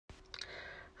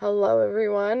Hello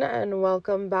everyone and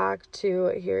welcome back to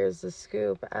Here's the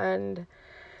Scoop. And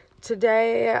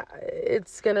today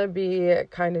it's gonna be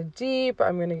kind of deep.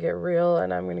 I'm gonna get real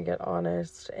and I'm gonna get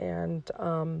honest, and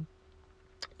I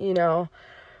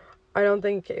don't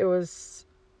think it was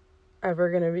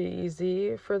ever gonna be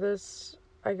easy for this,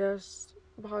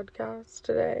 podcast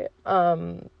today.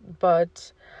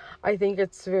 But I think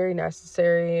it's very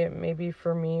necessary, maybe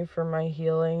for me, for my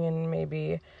healing, and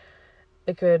maybe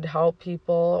it could help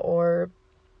people, or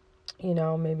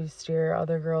maybe steer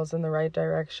other girls in the right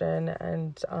direction.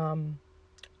 And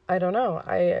I don't know,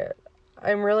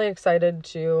 I'm really excited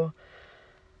to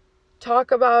talk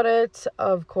about it.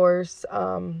 Of course,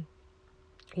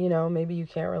 maybe you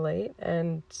can't relate,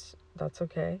 and that's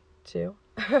okay too.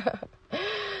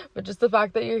 But just the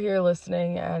fact that you're here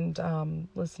listening, and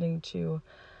listening to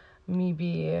me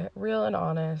be real and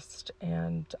honest,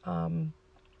 and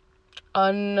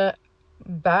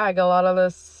unbag a lot of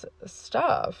this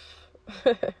stuff.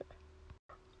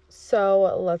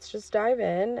 So let's just dive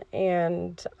in.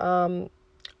 And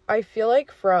I feel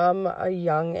like from a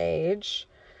young age,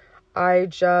 I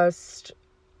just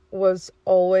was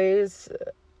always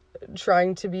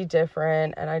trying to be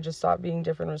different, and I just thought being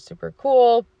different was super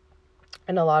cool,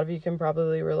 and a lot of you can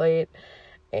probably relate.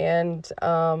 And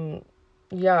I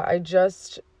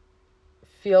just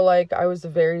feel like I was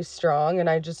very strong, and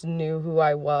I just knew who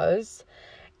I was.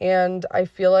 And I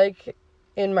feel like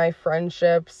in my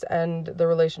friendships and the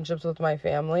relationships with my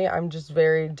family, I'm just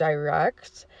very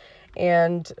direct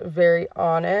and very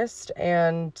honest.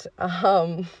 And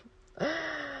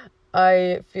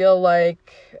I feel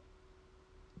like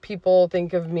people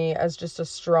think of me as just a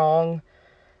strong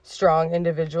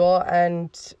individual.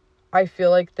 And I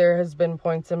feel like there has been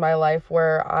points in my life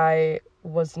where I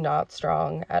was not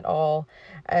strong at all.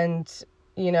 And,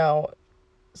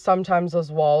 sometimes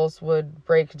those walls would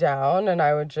break down and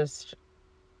I would just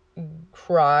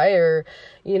cry or,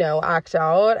 act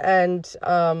out. And,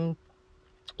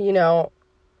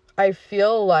 I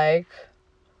feel like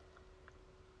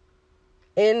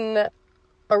in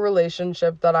a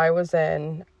relationship that I was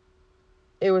in,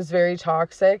 it was very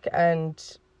toxic. And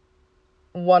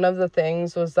one of the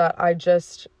things was that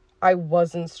I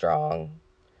wasn't strong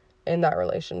in that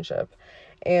relationship.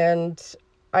 And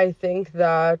I think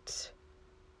that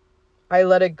I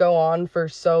let it go on for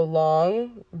so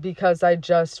long because I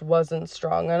just wasn't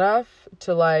strong enough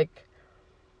to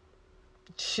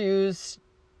choose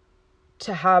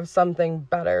to have something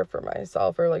better for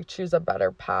myself, or choose a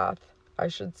better path, I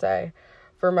should say,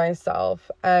 for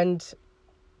myself. And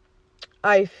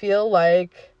I feel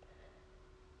like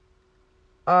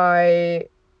I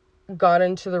got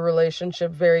into the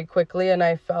relationship very quickly, and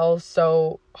I fell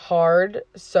so hard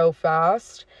so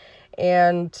fast.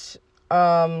 And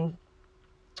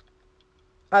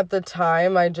at the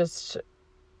time, I just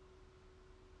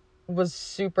was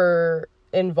super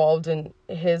involved in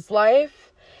his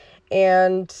life,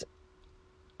 and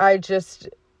I just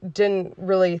didn't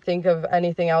really think of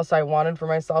anything else I wanted for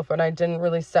myself, and I didn't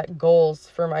really set goals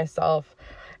for myself.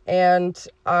 And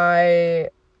I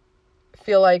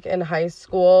feel like in high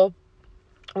school,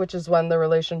 which is when the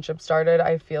relationship started,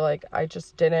 I feel like I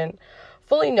just didn't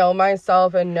fully know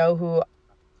myself and know who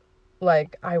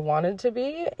I wanted to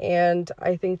be. And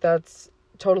I think that's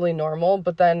totally normal.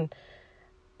 But then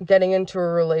getting into a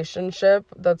relationship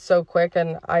that's so quick,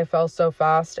 and I fell so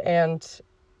fast, and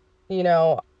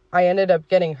I ended up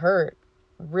getting hurt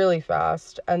really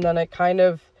fast. And then it kind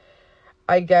of,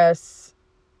 I guess,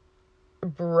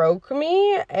 broke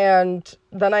me. And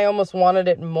then I almost wanted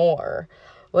it more.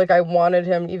 I wanted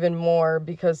him even more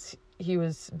because he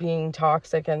was being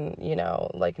toxic and,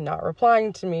 not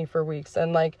replying to me for weeks.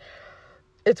 And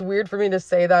it's weird for me to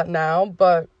say that now,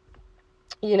 but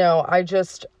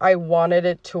I wanted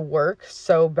it to work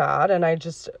so bad, and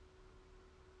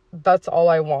that's all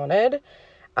I wanted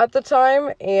at the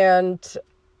time. And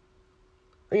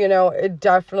it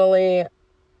definitely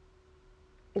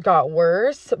got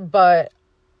worse, but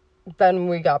then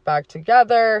we got back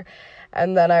together,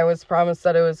 and then I was promised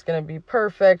that it was going to be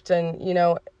perfect. And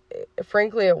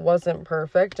frankly, it wasn't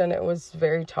perfect, and it was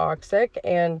very toxic.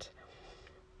 And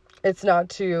it's not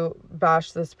to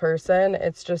bash this person,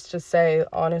 it's just to say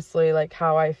honestly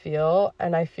how I feel.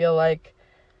 And I feel like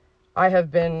I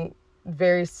have been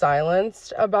very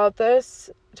silenced about this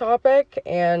topic,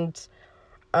 and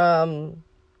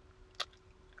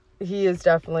he has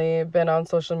definitely been on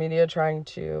social media trying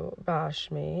to bash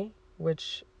me,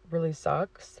 which really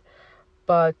sucks.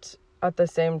 But at the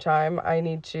same time, I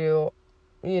need to,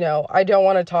 I don't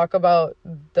want to talk about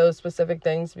those specific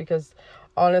things because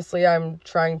honestly, I'm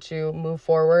trying to move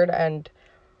forward and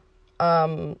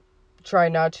try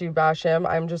not to bash him.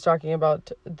 I'm just talking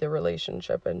about the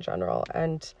relationship in general.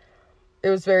 And it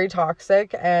was very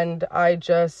toxic, and I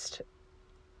just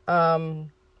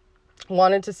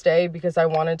wanted to stay because I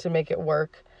wanted to make it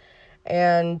work.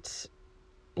 And,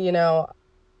 you know,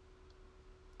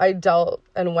 I dealt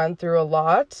and went through a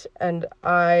lot, and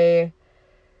I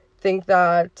think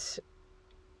that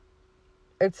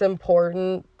it's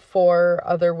important for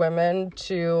other women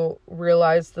to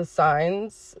realize the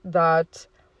signs that,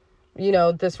 you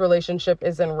know, this relationship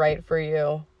isn't right for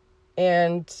you.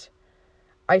 And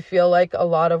I feel like a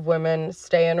lot of women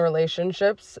stay in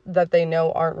relationships that they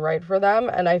know aren't right for them.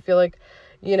 And I feel like,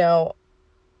 you know,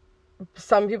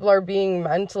 some people are being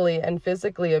mentally and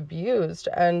physically abused,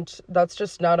 and that's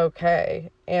just not okay.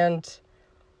 And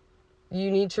you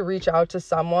need to reach out to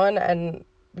someone and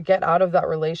get out of that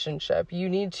relationship. You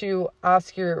need to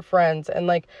ask your friends and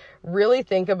like really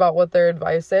think about what their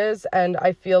advice is. And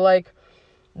I feel like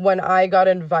when I got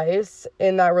advice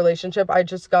in that relationship, I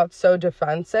just got so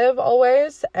defensive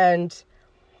always. And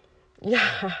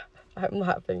yeah, I'm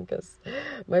laughing because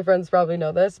my friends probably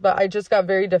know this, but I just got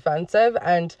very defensive,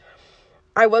 and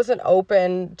I wasn't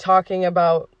open talking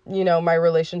about, you know, my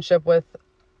relationship with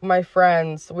my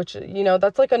friends, which, you know,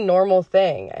 that's like a normal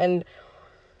thing. And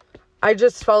I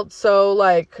just felt so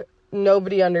like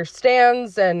nobody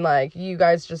understands, and like you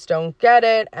guys just don't get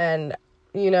it. And,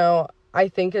 you know, I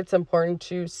think it's important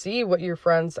to see what your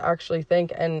friends actually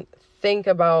think and think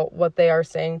about what they are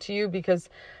saying to you, because,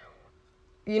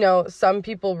 you know, some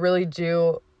people really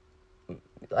do,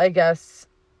 I guess,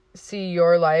 see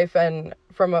your life and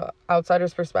from an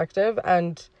outsider's perspective,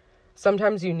 and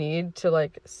sometimes you need to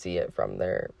like see it from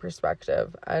their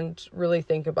perspective and really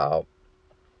think about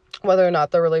whether or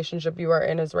not the relationship you are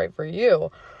in is right for you.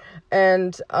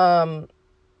 And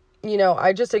you know,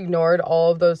 I just ignored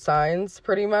all of those signs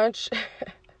pretty much.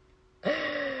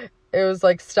 It was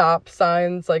like stop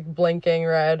signs, like blinking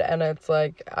red, and it's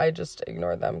like I just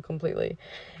ignored them completely.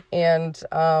 And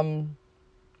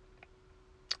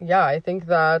yeah, I think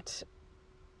that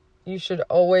you should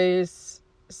always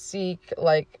seek,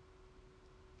 like,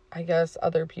 I guess,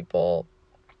 other people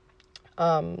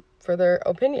for their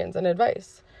opinions and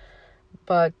advice.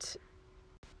 But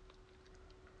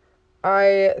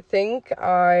I think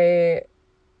I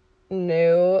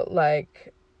knew,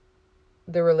 like,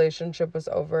 the relationship was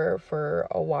over for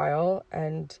a while.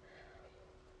 And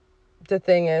the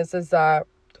thing is that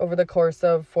over the course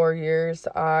of 4 years,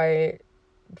 I,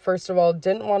 first of all,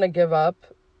 didn't want to give up.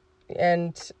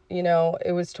 And, you know,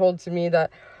 it was told to me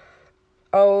that,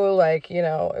 oh, like, you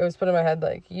know, it was put in my head,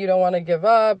 like, you don't want to give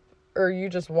up, or you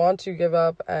just want to give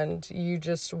up, and you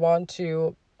just want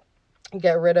to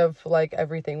get rid of, like,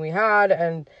 everything we had.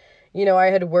 And, you know, I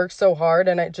had worked so hard,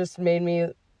 and it just made me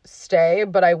stay,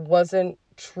 but I wasn't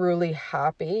truly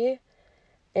happy.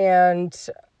 And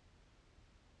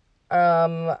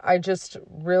I just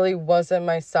really wasn't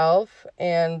myself,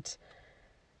 and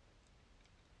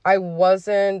I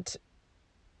wasn't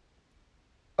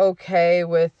okay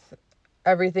with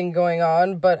everything going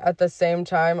on, but at the same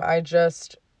time, I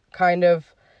just kind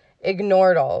of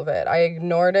ignored all of it. I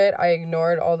ignored it. I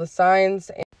ignored all the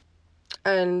signs.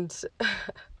 And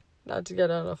not to get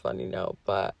on a funny note,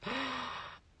 but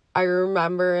I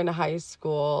remember in high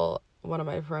school, one of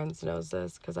my friends knows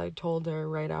this because I told her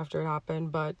right after it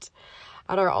happened, but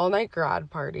at our all-night grad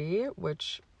party,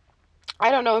 which I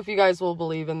don't know if you guys will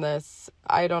believe in this.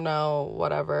 I don't know,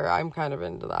 whatever. I'm kind of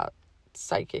into that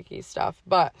psychic-y stuff.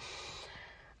 But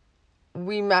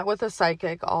we met with a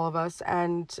psychic, all of us,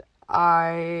 and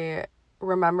I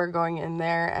remember going in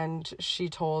there, and she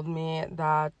told me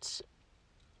that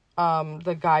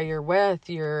the guy you're with,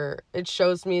 it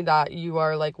shows me that you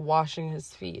are like washing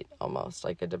his feet, almost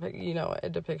like a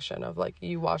depiction of like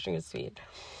you washing his feet.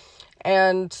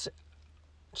 And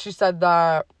she said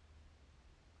that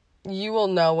you will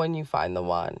know when you find the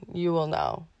one. You will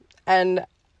know. And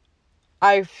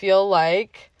I feel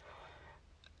like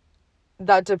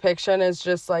that depiction is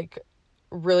just like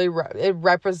really, it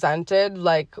represented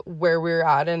like where we were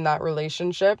at in that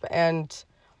relationship. And,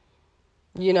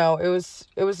 you know, it was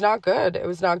not good. It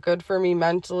was not good for me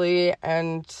mentally.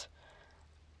 And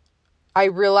I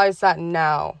realize that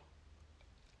now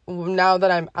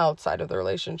that I'm outside of the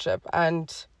relationship.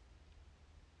 And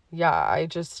yeah,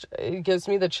 it gives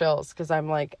me the chills because I'm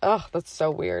like, oh, that's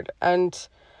so weird. And,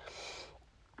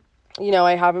 you know,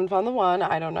 I haven't found the one.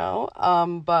 I don't know.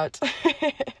 But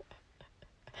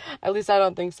at least I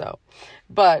don't think so.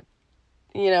 But,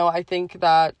 you know, I think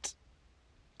that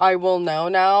I will know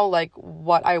now, like,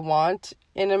 what I want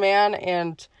in a man,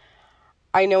 and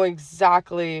I know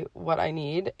exactly what I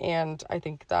need. And I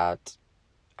think that,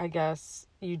 I guess,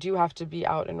 you do have to be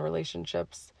out in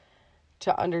relationships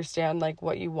to understand like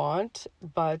what you want,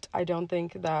 but I don't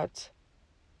think that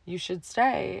you should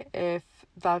stay if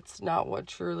that's not what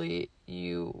truly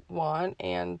you want.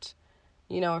 And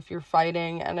if you're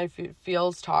fighting and if it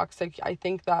feels toxic, I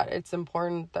think that it's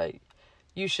important that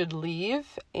you should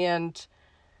leave and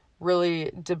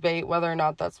really debate whether or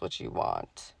not that's what you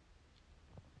want.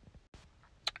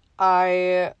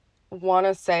 I want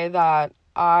to say that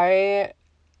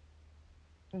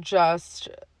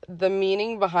the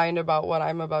meaning behind about what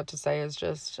I'm about to say is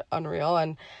just unreal.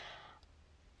 And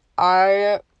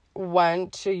I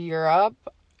went to Europe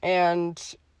and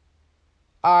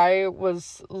I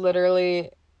was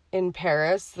literally in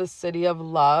Paris, the city of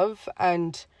love,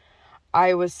 and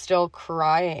I was still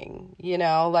crying,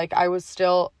 like I was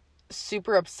still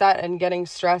super upset and getting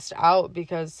stressed out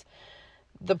because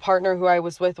the partner who I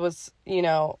was with was,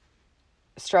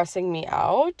 stressing me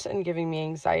out and giving me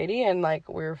anxiety, and like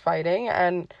we were fighting.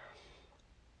 And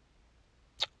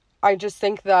I just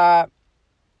think that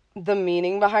the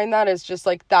meaning behind that is just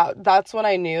like that's when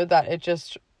I knew that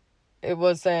it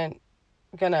wasn't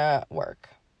gonna work,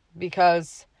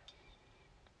 because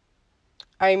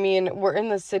I mean, we're in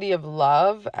the city of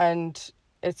love and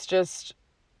it's just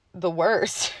the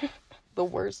worst the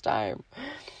worst time.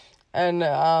 And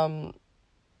I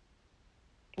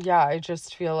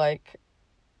just feel like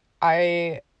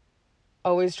I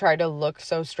always try to look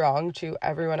so strong to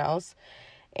everyone else,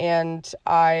 and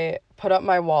I put up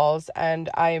my walls,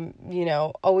 and I,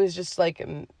 always just like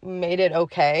made it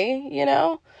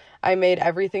okay, I made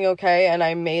everything okay, and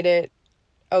I made it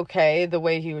okay the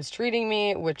way he was treating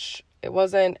me, which it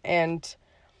wasn't. And,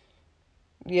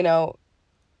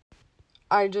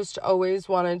 I just always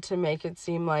wanted to make it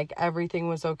seem like everything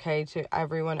was okay to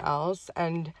everyone else.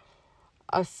 And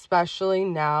especially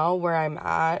now where I'm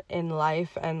at in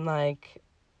life and like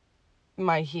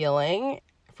my healing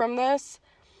from this,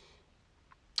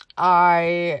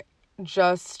 I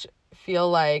just feel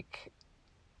like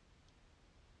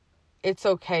it's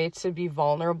okay to be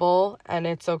vulnerable, and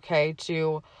it's okay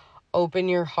to open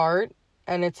your heart,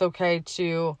 and it's okay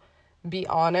to be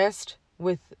honest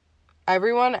with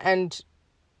everyone and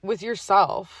with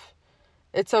yourself.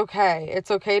 It's okay.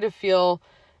 It's okay to feel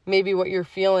maybe what you're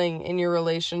feeling in your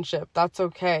relationship. That's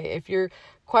okay. If you're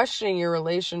questioning your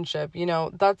relationship,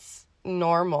 that's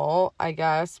normal, I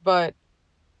guess. But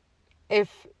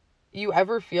if you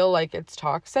ever feel like it's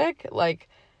toxic, like,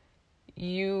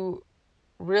 you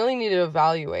really need to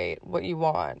evaluate what you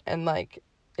want, and like,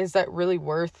 is that really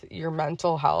worth your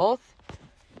mental health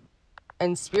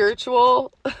and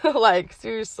spiritual? Like,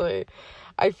 seriously,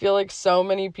 I feel like so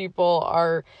many people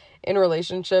are in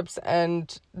relationships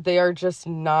and they are just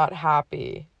not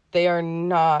happy. They are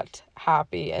not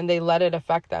happy, and they let it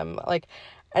affect them. Like,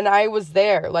 and I was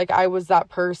there, like, I was that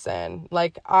person.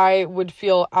 Like, I would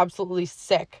feel absolutely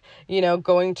sick,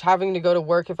 having to go to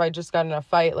work if I just got in a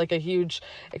fight, like a huge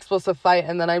explosive fight.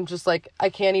 And then I'm just like, I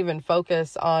can't even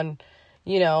focus on,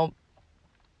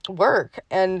 work.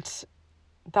 And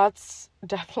that's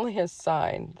definitely a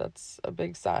sign. That's a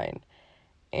big sign.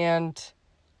 And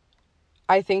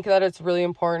I think that it's really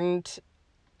important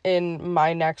in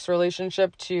my next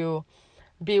relationship to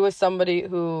be with somebody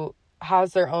who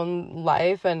has their own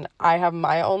life, and I have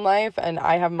my own life, and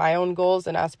I have my own goals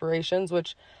and aspirations,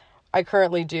 which I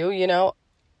currently do.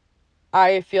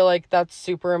 I feel like that's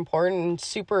super important and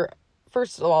super,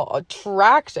 first of all,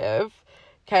 attractive.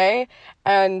 Okay.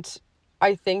 And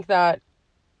I think that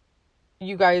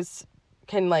you guys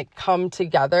can like come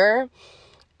together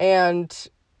and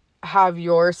have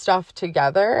your stuff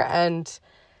together, and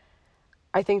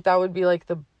I think that would be like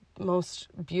the most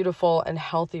beautiful and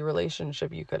healthy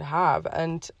relationship you could have.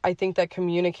 And I think that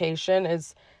communication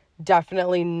is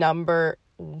definitely number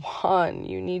one.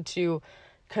 You need to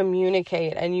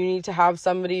communicate, and you need to have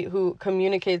somebody who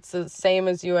communicates the same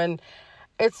as you. And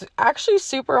it's actually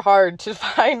super hard to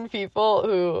find people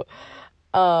who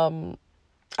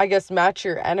I guess match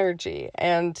your energy.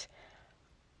 And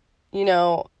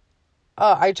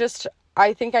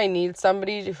I think I need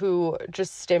somebody who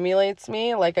just stimulates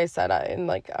me. Like I said in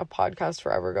like a podcast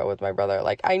forever ago with my brother,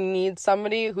 like, I need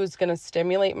somebody who's going to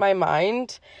stimulate my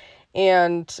mind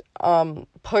and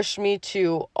push me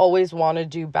to always want to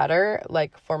do better,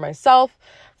 like for myself,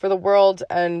 for the world.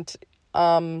 And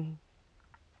I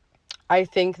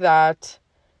think that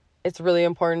it's really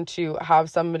important to have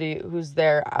somebody who's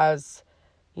there as,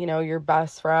 your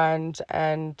best friend,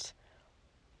 and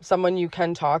someone you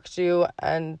can talk to,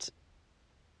 and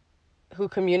who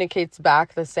communicates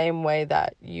back the same way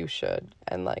that you should.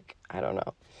 And like, I don't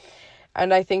know.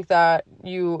 And I think that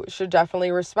you should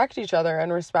definitely respect each other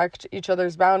and respect each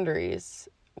other's boundaries,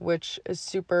 which is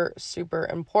super, super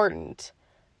important.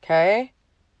 Okay?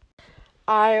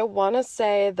 I want to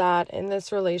say that in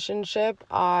this relationship,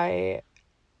 I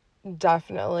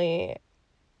definitely,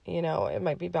 it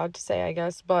might be bad to say, I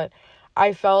guess, but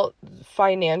I felt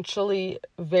financially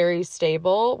very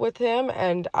stable with him,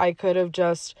 and I could have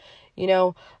just,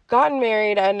 gotten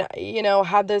married and,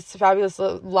 had this fabulous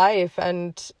life.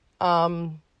 And,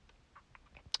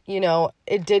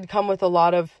 it did come with a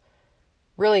lot of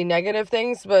really negative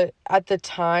things, but at the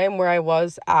time where I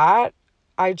was at,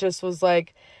 I just was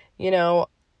like,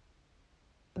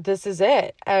 this is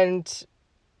it. And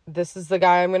this is the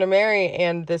guy I'm going to marry.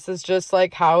 And this is just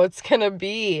like how it's going to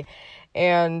be.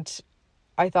 And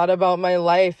I thought about my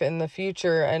life in the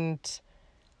future, and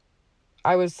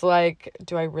I was like,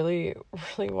 do I really,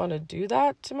 really want to do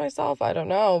that to myself? I don't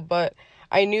know. But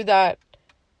I knew that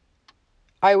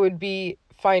I would be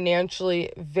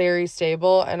financially very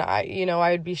stable, and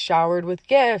I would be showered with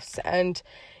gifts, and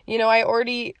I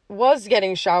already was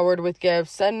getting showered with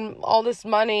gifts and all this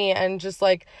money, and just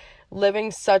like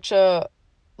living such a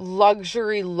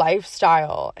luxury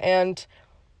lifestyle. And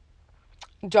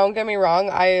don't get me wrong,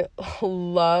 I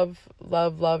love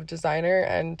designer,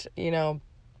 and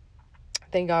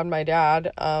thank God my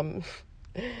dad,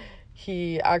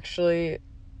 he actually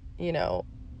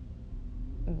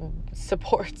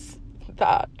supports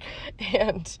that.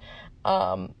 And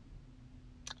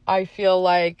I feel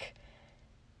like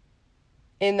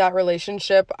in that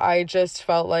relationship, I just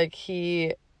felt like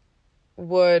he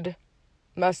would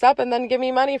mess up and then give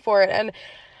me money for it. And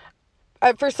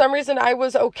for some reason, I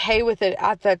was okay with it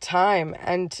at that time.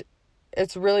 And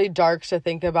it's really dark to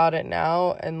think about it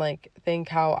now and like think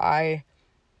how I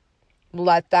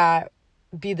let that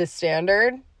be the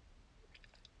standard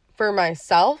for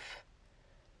myself.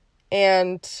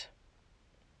 And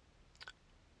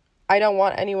I don't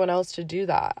want anyone else to do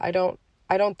that. I don't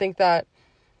think that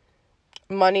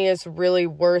money is really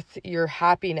worth your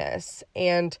happiness.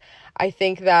 And I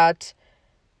think that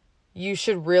you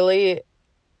should really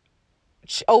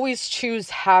always choose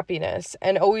happiness,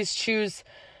 and always choose,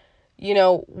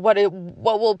 what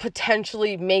will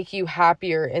potentially make you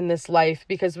happier in this life,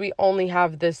 because we only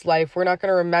have this life. We're not going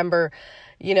to remember,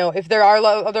 if there are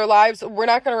other lives, we're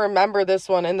not going to remember this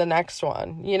one and the next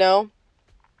one,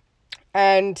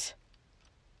 And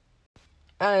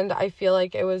I feel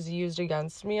like it was used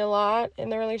against me a lot in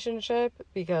the relationship,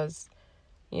 because,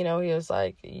 he was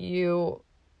like, you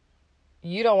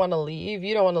don't want to leave.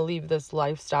 You don't want to leave this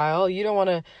lifestyle. You don't want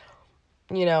to,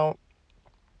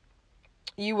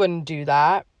 you wouldn't do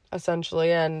that,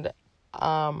 essentially. And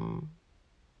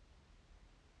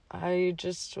I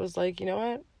just was like, you know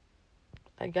what?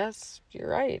 I guess you're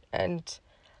right. And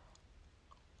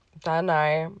then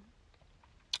I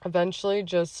eventually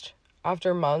just,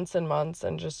 after months and months,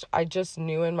 and I just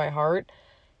knew in my heart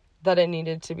that it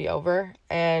needed to be over.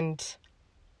 And,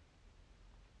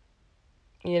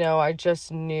 I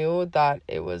just knew that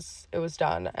it was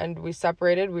done. And we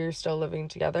separated. We were still living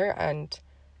together, and,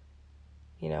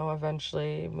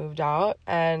 eventually moved out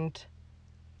and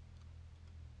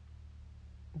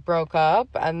broke up.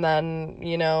 And then,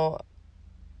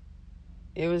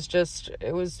 it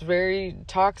was very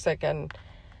toxic, and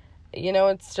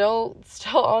it still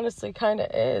honestly kind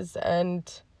of is.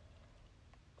 And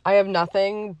I have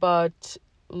nothing but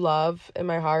love in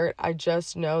my heart. I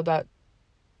just know that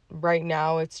right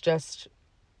now it's just,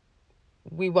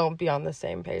 we won't be on the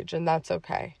same page, and that's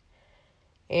okay.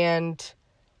 And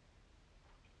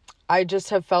I just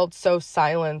have felt so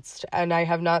silenced, and I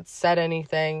have not said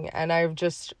anything, and I've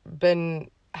just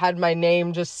had my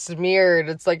name just smeared.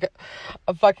 It's like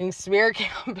a fucking smear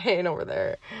campaign over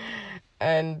there.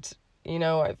 And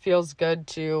it feels good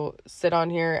to sit on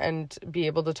here and be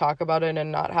able to talk about it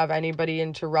and not have anybody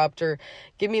interrupt or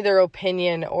give me their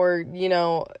opinion, or,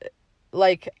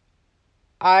 like,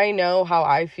 I know how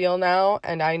I feel now,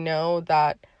 and I know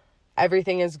that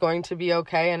everything is going to be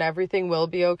okay, and everything will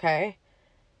be okay.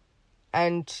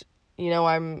 And,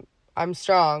 I'm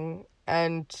strong,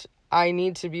 and I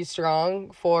need to be strong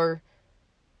for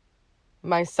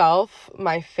myself,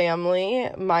 my family,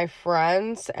 my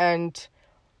friends, and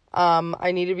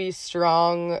I need to be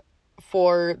strong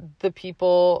for the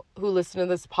people who listen to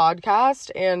this podcast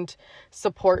and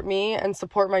support me and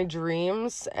support my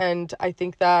dreams. And I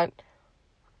think that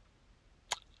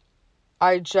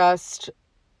I just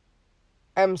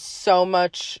am so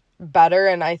much better,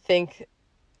 and I think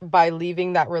by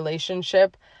leaving that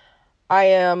relationship, I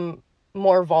am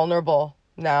more vulnerable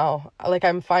now. Like,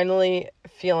 I'm finally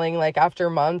feeling like, after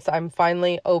months, I'm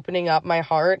finally opening up my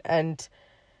heart, and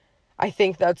I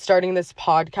think that starting this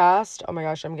podcast, oh my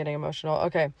gosh, I'm getting emotional.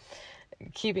 Okay,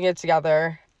 keeping it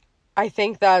together. I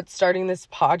think that starting this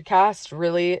podcast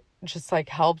really just like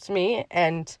helped me,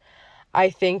 and I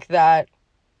think that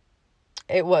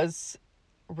it was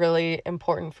really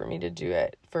important for me to do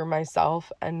it for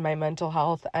myself and my mental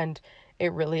health, and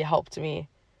it really helped me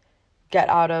get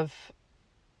out of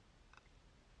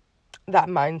that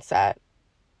mindset.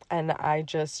 And I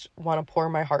just want to pour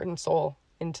my heart and soul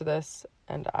into this,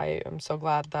 and I am so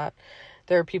glad that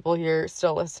there are people here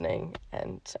still listening,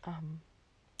 and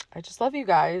I just love you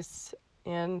guys,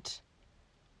 and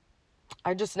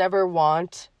I just never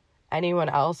want anyone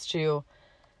else to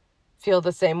feel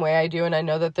the same way I do, and I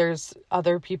know that there's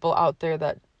other people out there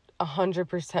that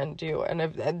 100% do,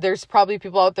 and there's probably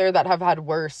people out there that have had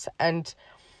worse, and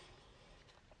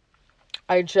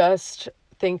I just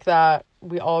think that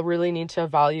we all really need to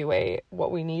evaluate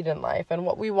what we need in life and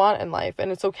what we want in life.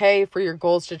 And it's okay for your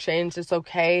goals to change. It's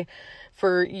okay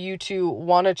for you to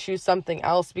want to choose something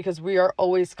else, because we are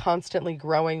always constantly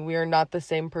growing. We are not the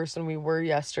same person we were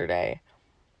yesterday.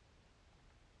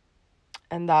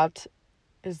 And that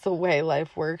is the way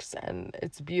life works, and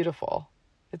it's beautiful.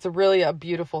 It's really a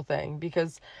beautiful thing,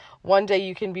 because one day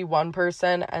you can be one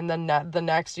person, and then the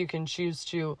next you can choose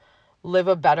to live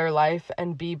a better life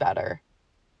and be better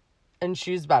and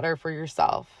choose better for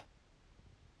yourself.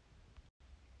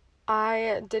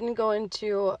 I didn't go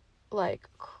into like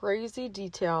crazy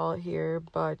detail here,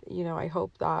 but I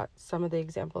hope that some of the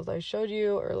examples I showed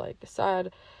you, or like I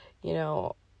said,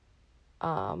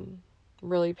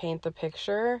 really paint the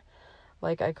picture.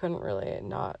 Like, I couldn't really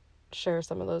not share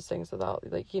some of those things without,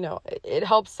 it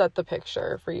helps set the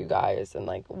picture for you guys and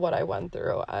like what I went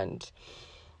through. And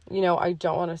I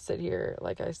don't want to sit here,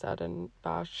 like I said, and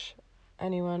bash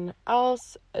anyone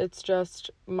else. It's just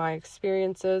my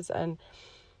experiences, and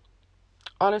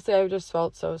honestly, I've just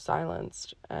felt so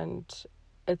silenced, and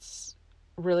it's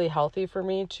really healthy for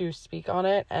me to speak on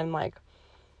it and like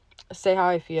say how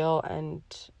I feel and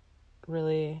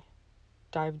really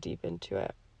dive deep into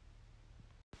it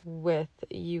with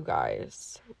you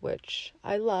guys, which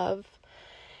I love.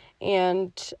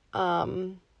 And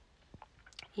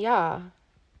yeah,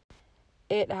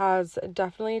 it has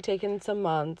definitely taken some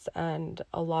months and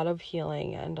a lot of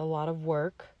healing and a lot of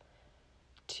work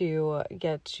to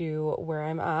get to where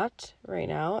I'm at right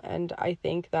now. And I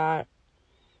think that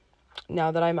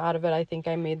now that I'm out of it, I think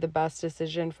I made the best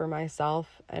decision for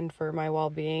myself and for my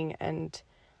well-being. And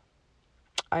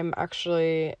I'm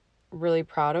actually really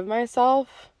proud of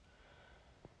myself.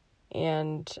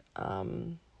 And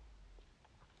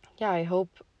yeah, I hope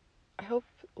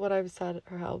what I've said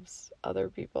helps other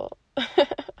people.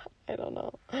 I don't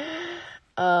know.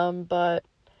 But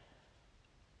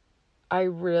I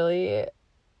really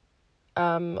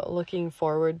am looking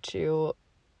forward to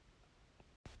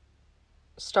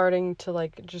starting to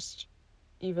like just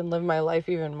even live my life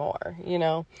even more,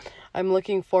 I'm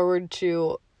looking forward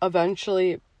to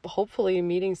eventually, hopefully,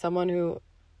 meeting someone who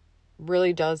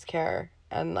really does care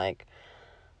and like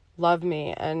love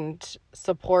me and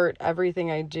support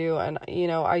everything I do. And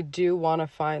I do want to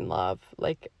find love.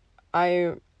 Like,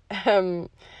 I am,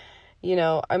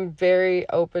 I'm very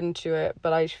open to it,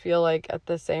 but I feel like at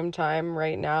the same time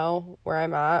right now where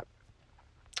I'm at,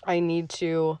 I need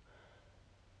to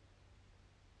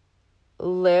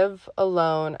live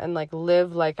alone and like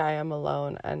live like I am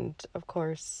alone. And of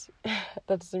course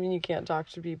that doesn't mean you can't talk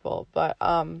to people, but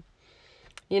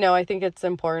I think it's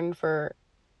important for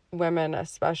women,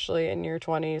 especially in your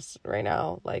 20s right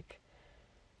now, like,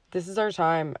 this is our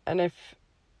time. And if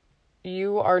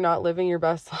you are not living your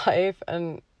best life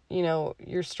and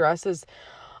your stress is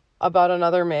about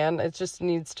another man, it just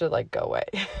needs to like go away.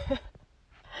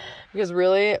 Because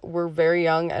really, we're very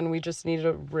young and we just need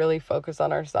to really focus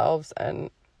on ourselves and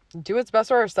do what's best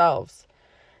for ourselves.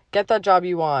 Get that job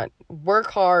you want,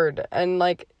 work hard, and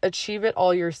like achieve it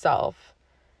all yourself.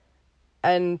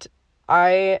 And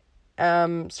I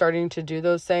am starting to do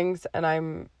those things, and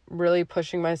I'm really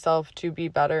pushing myself to be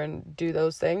better and do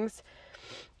those things.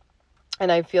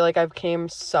 And I feel like I've came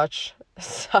such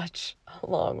a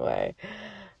long way,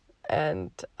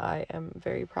 and I am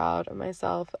very proud of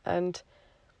myself, and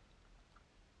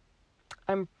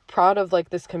I'm proud of like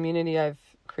this community I've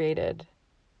created,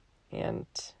 and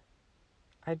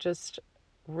I just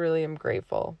really am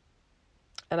grateful.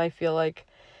 And I feel like,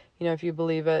 if you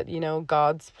believe it,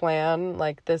 God's plan,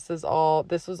 like this was all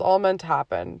meant to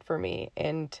happen for me.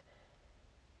 And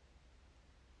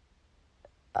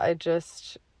I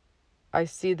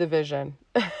see the vision,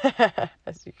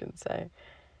 as you can say.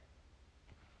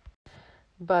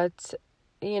 But,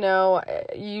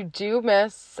 you do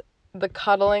miss the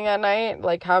cuddling at night,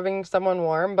 like having someone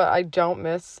warm, but I don't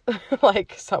miss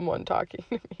like someone talking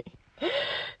to me.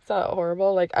 Is that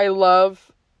horrible? Like, I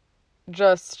love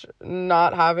just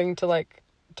not having to like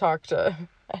talk to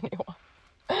anyone.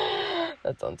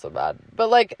 That sounds so bad. But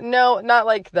like, no, not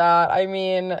like that. I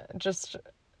mean, just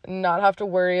not have to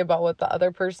worry about what the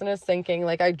other person is thinking.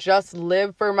 Like, I just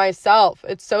live for myself.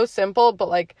 It's so simple, but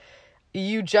like,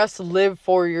 you just live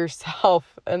for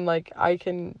yourself, and like, I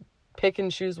can pick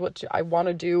and choose what I want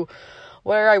to do,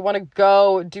 where I want to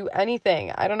go, do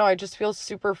anything. I don't know. I just feel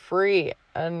super free.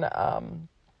 And,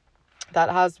 that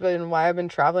has been why I've been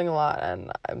traveling a lot,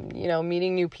 and I'm,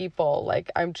 meeting new people. Like,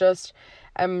 I'm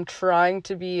trying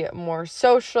to be more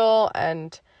social,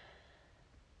 and,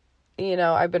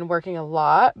 I've been working a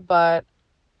lot, but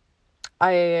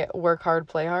I work hard,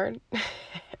 play hard,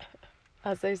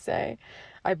 as they say.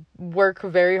 I work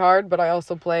very hard, but I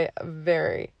also play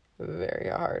very, very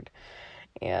hard.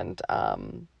 And,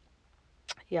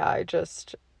 I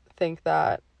just think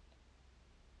that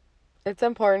it's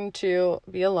important to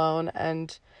be alone.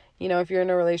 And, if you're in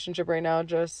a relationship right now,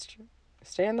 just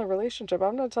stay in the relationship.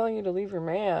 I'm not telling you to leave your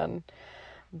man.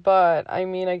 But, I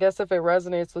mean, I guess if it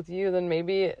resonates with you, then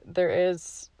maybe there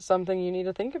is something you need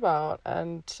to think about.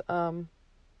 And,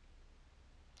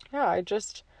 I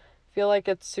just feel like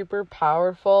it's super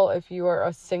powerful if you are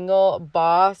a single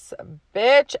boss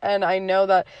bitch. And I know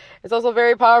that it's also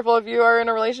very powerful if you are in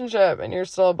a relationship and you're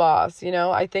still a boss.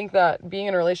 I think that being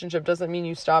in a relationship doesn't mean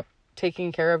you stop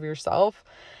taking care of yourself.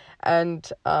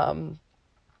 And, I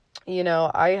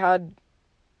had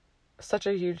such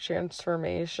a huge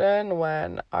transformation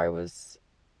when I was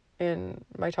in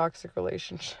my toxic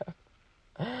relationship.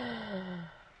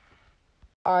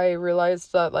 I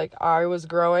realized that like I was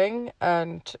growing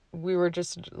and we were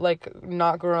just like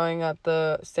not growing at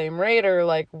the same rate, or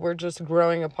like we're just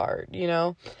growing apart,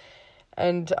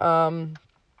 and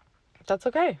that's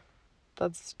okay.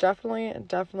 That's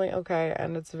definitely okay,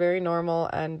 and it's very normal.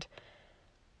 And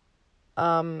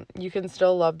you can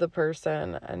still love the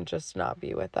person and just not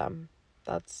be with them.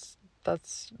 That's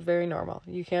very normal.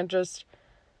 You can't just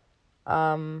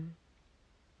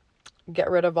get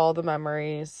rid of all the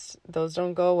memories. Those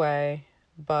don't go away,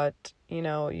 but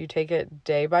you take it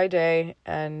day by day,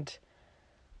 and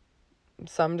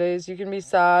some days you can be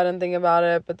sad and think about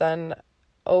it, but then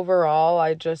overall,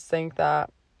 I just think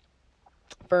that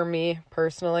for me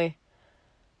personally,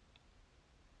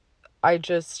 I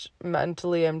just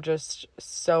mentally am just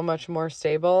so much more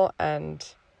stable, and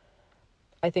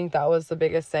I think that was the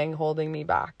biggest thing holding me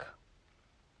back.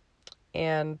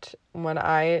 And when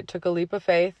I took a leap of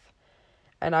faith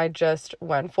and I just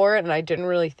went for it, and I didn't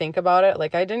really think about it,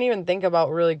 like I didn't even think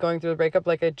about really going through the breakup,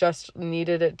 like I just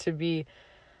needed it to be,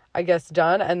 I guess,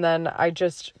 done, and then I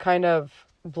just kind of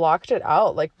blocked it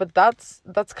out. Like, but that's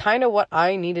kind of what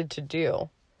I needed to do.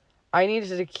 I needed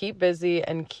to keep busy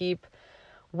and keep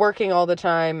working all the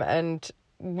time, and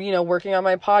working on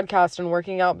my podcast and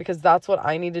working out, because that's what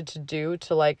I needed to do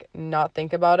to like not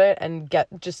think about it and get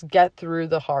through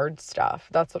the hard stuff.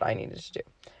 That's what I needed to do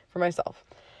for myself.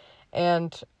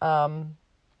 And don't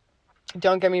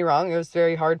get me wrong, it was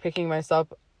very hard picking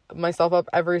myself up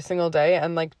every single day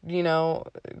and like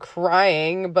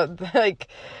crying, but like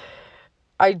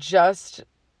I just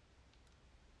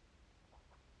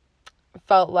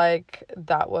felt like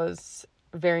that was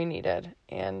very needed.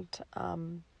 And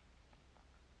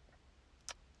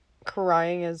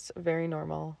crying is very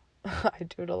normal. I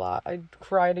do it a lot. I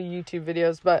cry to YouTube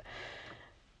videos, but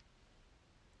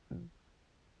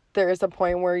there is a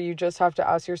point where you just have to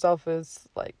ask yourself, is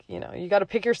like, you got to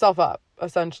pick yourself up,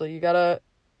 essentially. You got to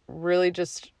really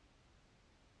just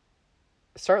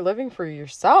start living for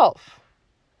yourself.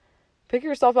 Pick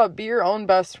yourself up. Be your own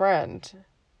best friend.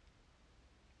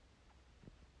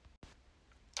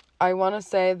 I want to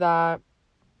say that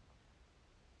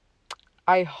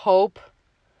I hope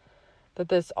that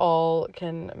this all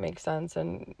can make sense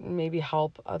and maybe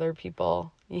help other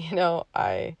people.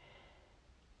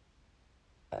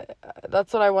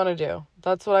 That's what I want to do.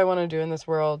 That's what I want to do in this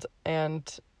world.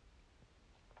 And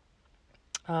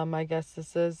I guess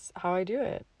this is how I do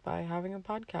it, by having a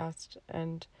podcast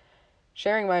and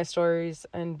sharing my stories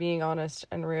and being honest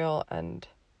and real and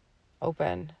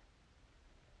open.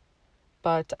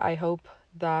 But I hope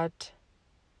that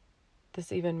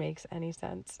this even makes any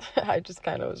sense. I just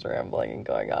kind of was rambling and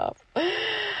going off.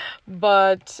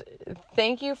 But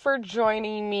thank you for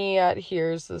joining me at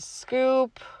Here's the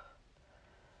Scoop.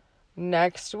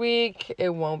 Next week, it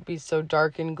won't be so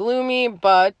dark and gloomy,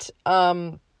 but,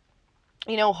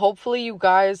 hopefully you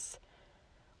guys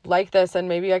like this, and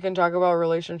maybe I can talk about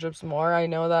relationships more. I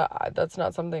know that that's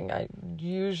not something I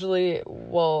usually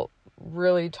will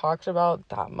really talked about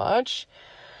that much.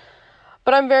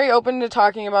 But I'm very open to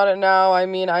talking about it now. I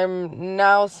mean, I'm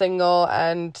now single,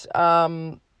 and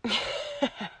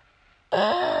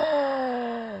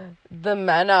the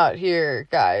men out here,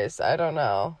 guys, I don't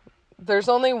know. There's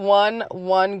only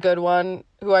one good one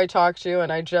who I talk to,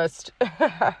 and I just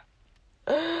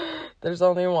there's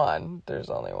only one,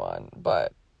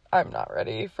 but I'm not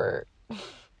ready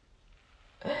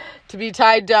to be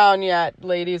tied down yet,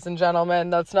 ladies and gentlemen.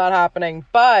 That's not happening.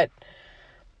 But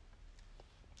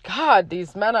God,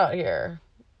 these men out here,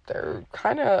 they're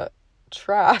kind of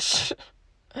trash.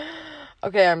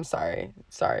 Okay, I'm sorry.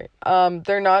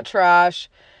 They're not trash.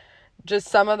 Just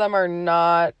some of them are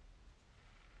not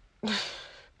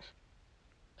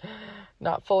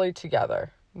fully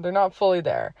together. They're not fully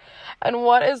there. And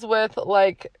what is with,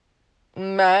 like,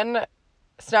 men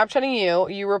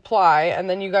Snapchatting you reply, and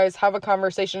then you guys have a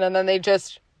conversation, and then they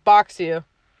just box you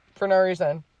for no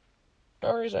reason.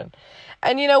 And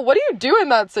what do you do in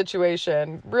that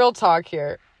situation? Real talk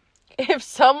here. If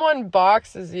someone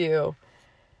boxes you,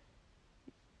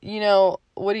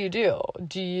 what do you do?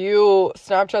 Do you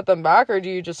Snapchat them back, or do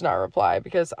you just not reply?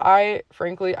 Because I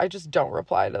just don't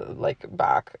reply to, like,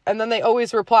 back. And then they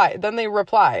always reply. Then they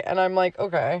reply. And I'm like,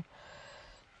 okay.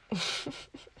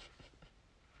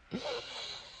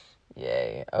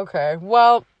 Yay. Okay.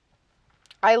 Well,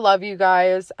 I love you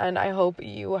guys, and I hope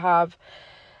you have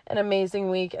an amazing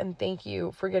week, and thank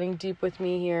you for getting deep with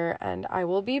me here. And I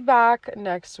will be back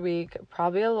next week,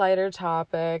 probably a lighter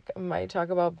topic. Might talk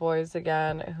about boys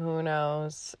again, who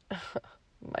knows.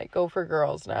 Might go for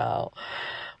girls now,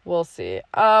 we'll see.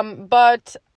 And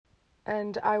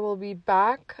I will be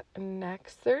back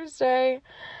next Thursday.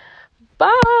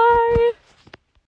 Bye.